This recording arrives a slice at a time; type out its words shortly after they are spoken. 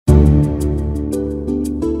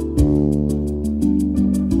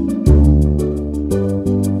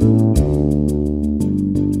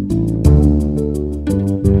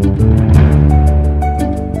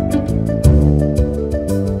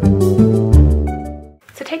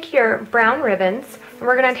take your brown ribbons, and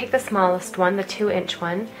we're going to take the smallest one, the 2-inch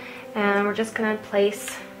one, and we're just going to place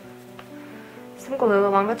some glue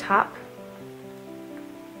along the top.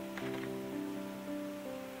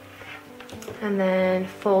 And then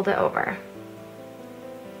fold it over.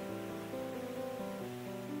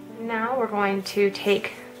 Now we're going to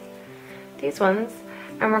take these ones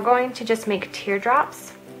and we're going to just make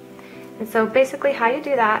teardrops. And so basically how you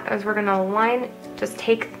do that is we're going to just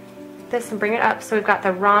take this and bring it up so we've got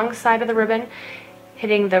the wrong side of the ribbon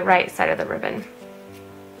hitting the right side of the ribbon.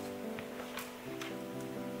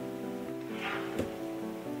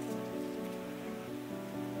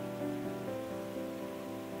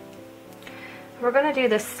 We're going to do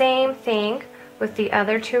the same thing with the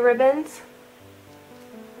other 2 ribbons.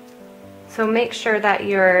 So make sure that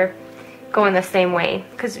you're going the same way,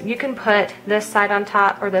 because you can put this side on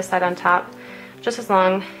top or this side on top just as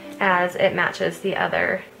long as it matches the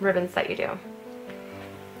other ribbons that you do.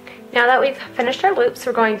 Now that we've finished our loops,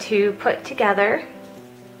 we're going to put together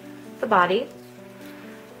the body.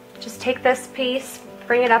 Just take this piece,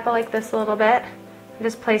 bring it up like this a little bit, and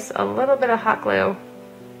just place a little bit of hot glue.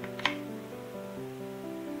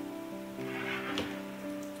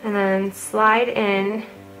 And then slide in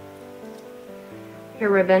your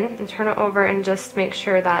ribbon and turn it over and just make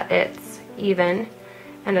sure that it's even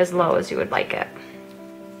and as low as you would like it.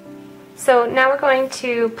 So now we're going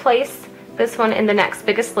to place this one in the next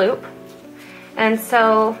biggest loop. And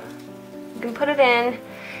so you can put it in,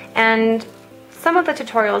 and some of the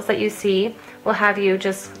tutorials that you see will have you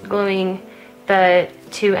just gluing the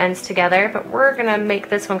 2 ends together, but we're gonna make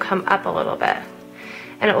this one come up a little bit.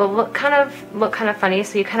 And it will look kind of funny,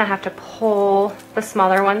 so you kind of have to pull the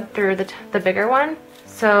smaller one through the bigger one.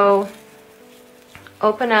 So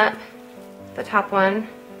open up the top one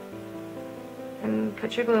and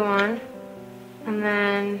put your glue on, and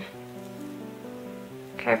then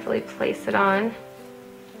carefully place it on.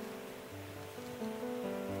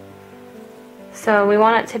 So we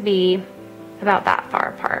want it to be about that far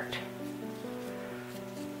apart,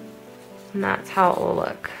 and that's how it will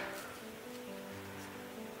look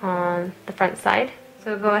on the front side.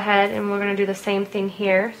 So go ahead and we're going to do the same thing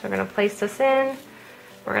here. So we're going to place this in,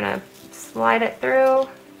 we're going to slide it through,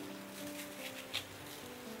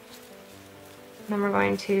 and then we're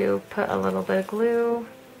going to put a little bit of glue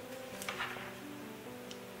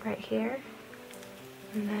right here,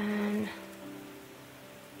 and then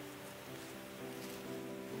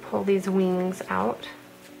pull these wings out.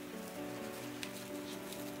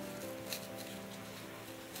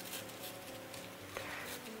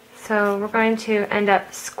 So we're going to end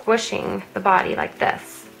up squishing the body like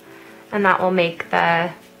this, and that will make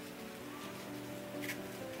it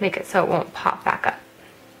so it won't pop back up.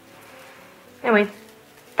 Anyway,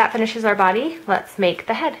 that finishes our body. Let's make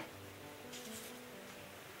the head.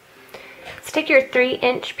 Let's take your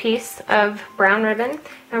 3-inch piece of brown ribbon,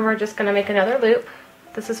 and we're just going to make another loop.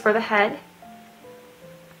 This is for the head.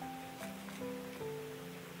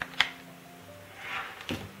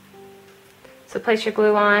 So place your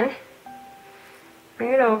glue on,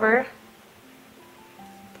 bring it over,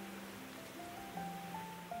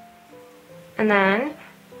 and then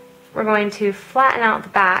we're going to flatten out the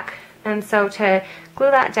back. And so to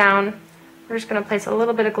glue that down, we're just going to place a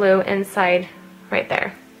little bit of glue inside right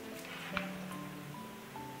there.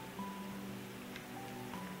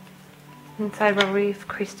 Inside where we've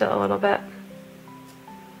creased it a little bit.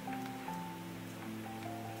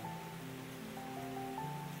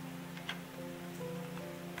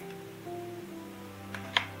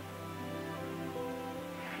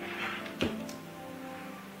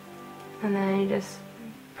 And then you just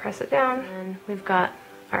press it down, and we've got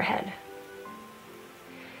our head.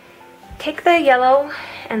 Take the yellow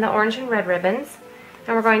and the orange and red ribbons,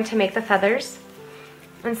 and we're going to make the feathers.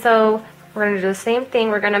 And so we're going to do the same thing.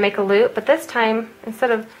 We're going to make a loop, but this time,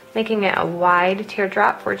 instead of making it a wide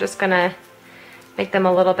teardrop, we're just going to make them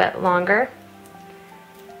a little bit longer,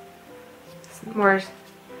 more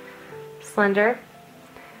slender.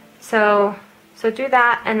 So do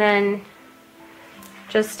that, and then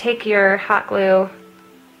just take your hot glue,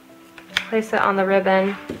 place it on the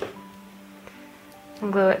ribbon,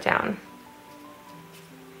 and glue it down.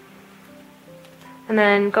 And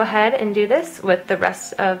then go ahead and do this with the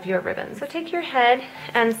rest of your ribbons. So take your head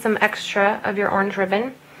and some extra of your orange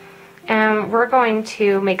ribbon, and we're going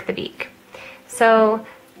to make the beak. So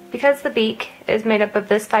because the beak is made up of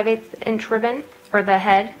this 5/8 inch ribbon, or the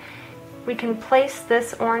head, we can place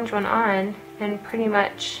this orange one on and pretty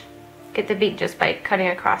much get the beak just by cutting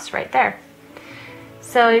across right there.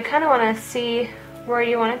 So you kind of want to see where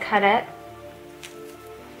you want to cut it,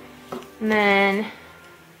 and then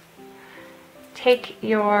take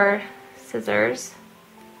your scissors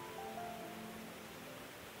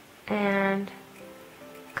and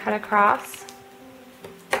cut across.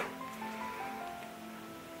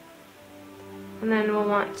 And then we'll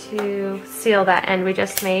want to seal that end we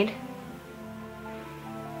just made.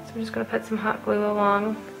 So I'm just going to put some hot glue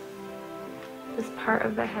along this part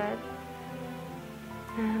of the head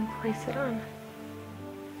and place it on.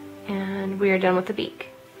 And we are done with the beak.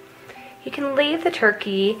 You can leave the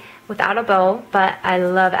turkey without a bow, but I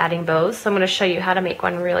love adding bows, so I'm going to show you how to make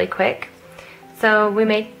one really quick. So we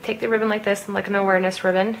may take the ribbon like this, like an awareness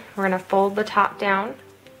ribbon. We're going to fold the top down.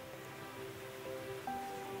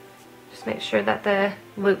 Just make sure that the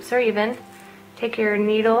loops are even. Take your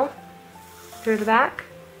needle through the back.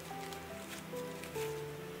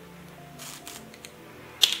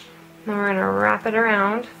 Then we're going to wrap it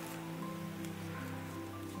around.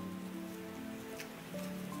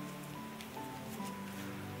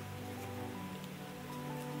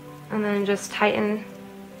 And then just tighten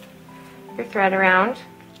your thread around.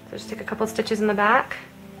 So just take a couple stitches in the back.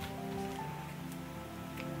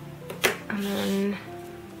 And then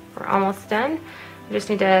we're almost done. We just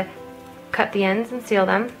need to cut the ends and seal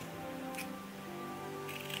them.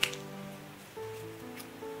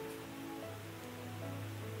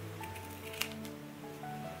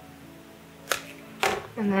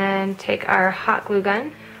 And then take our hot glue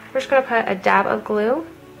gun. We're just going to put a dab of glue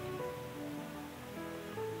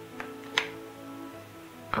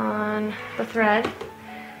on the thread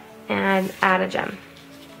and add a gem.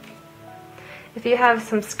 If you have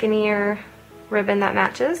some skinnier ribbon that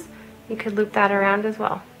matches, you could loop that around as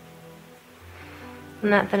well.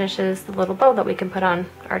 And that finishes the little bow that we can put on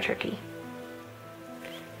our turkey.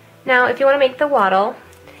 Now if you want to make the wattle,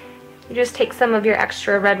 you just take some of your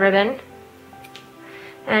extra red ribbon,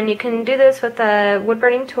 and you can do this with a wood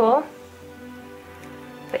burning tool,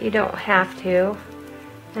 but you don't have to,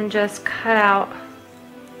 and just cut out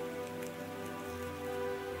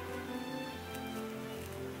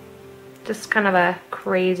just kind of a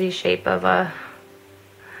crazy shape of a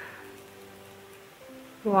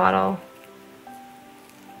wattle.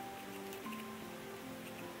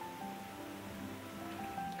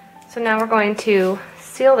 So now we're going to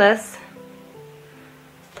seal this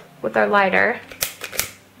with our lighter.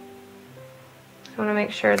 I want to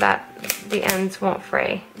make sure that the ends won't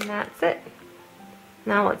fray. And that's it.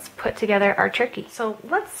 Now let's put together our turkey. So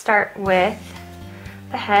let's start with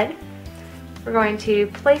the head. We're going to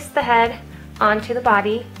place the head onto the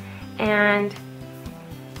body, and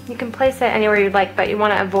you can place it anywhere you'd like, but you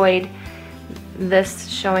want to avoid this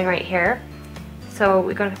showing right here. So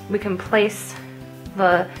we can place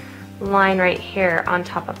the line right here on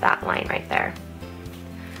top of that line right there.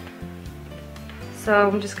 So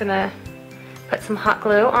I'm just gonna put some hot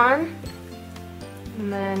glue on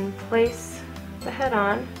and then place the head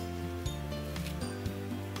on.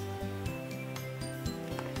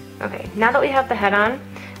 Okay, now that we have the head on,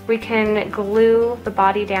 we can glue the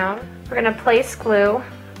body down. We're going to place glue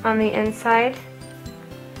on the inside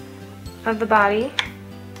of the body.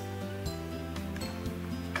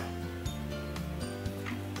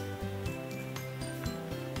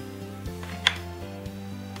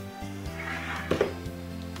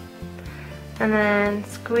 And then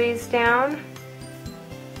squeeze down.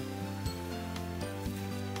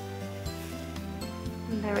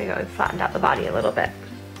 And there we go, we flattened out the body a little bit.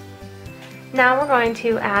 Now we're going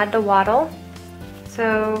to add the wattle.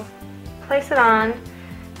 So place it on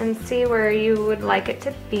and see where you would like it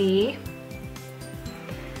to be.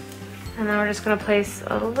 And then we're just going to place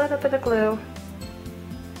a little bit of glue,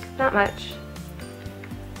 not much.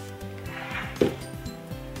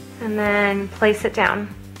 And then place it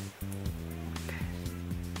down.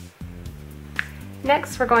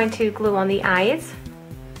 Next we're going to glue on the eyes.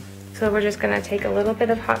 So we're just going to take a little bit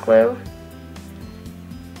of hot glue .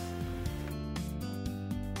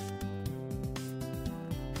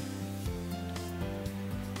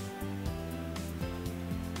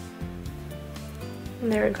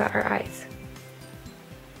 And there we've got our eyes.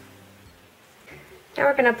 Now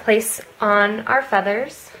we're going to place on our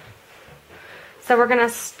feathers. So we're going to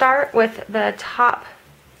start with the top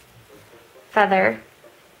feather,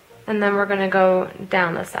 and then we're going to go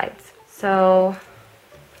down the sides. So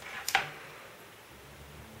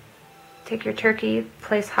take your turkey,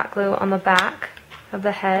 place hot glue on the back of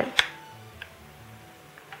the head,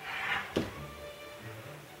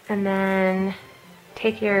 and then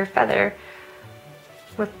take your feather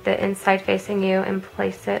with the inside facing you and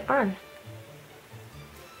place it on.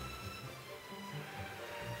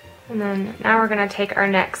 And then now we're going to take our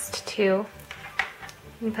next two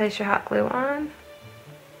and place your hot glue on.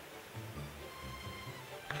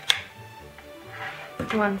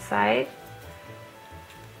 one side.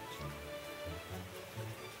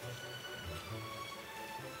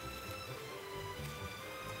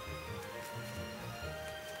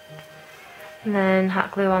 And then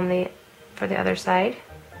hot glue on for the other side.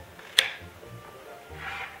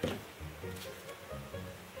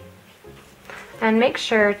 And make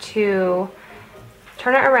sure to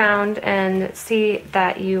turn it around and see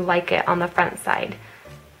that you like it on the front side.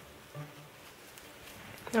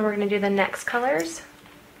 Now we're going to do the next colors.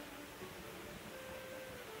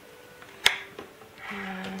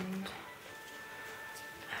 And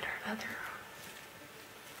add our other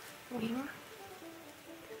wing.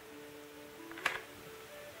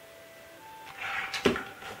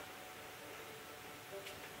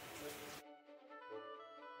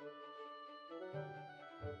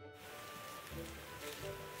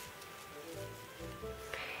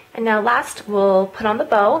 And now last, we'll put on the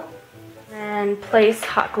bow and place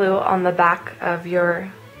hot glue on the back of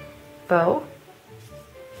your bow.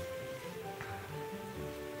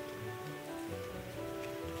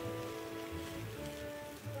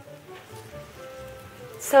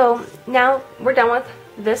 So now we're done with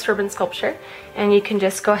this ribbon sculpture, and you can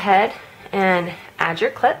just go ahead and add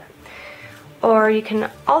your clip, or you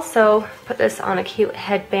can also put this on a cute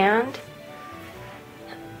headband.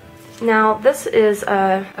 Now this is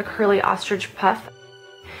a curly ostrich puff,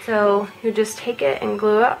 so you just take it and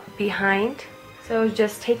glue it behind. So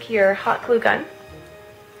just take your hot glue gun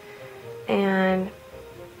and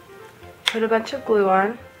put a bunch of glue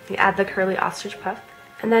on. You add the curly ostrich puff,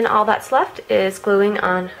 and then all that's left is gluing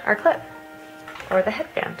on our clip or the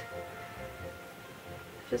headband.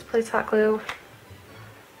 Just place hot glue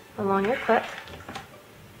along your clip.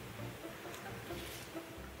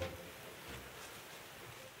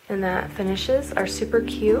 And that finishes our super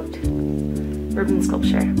cute ribbon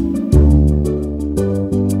sculpture.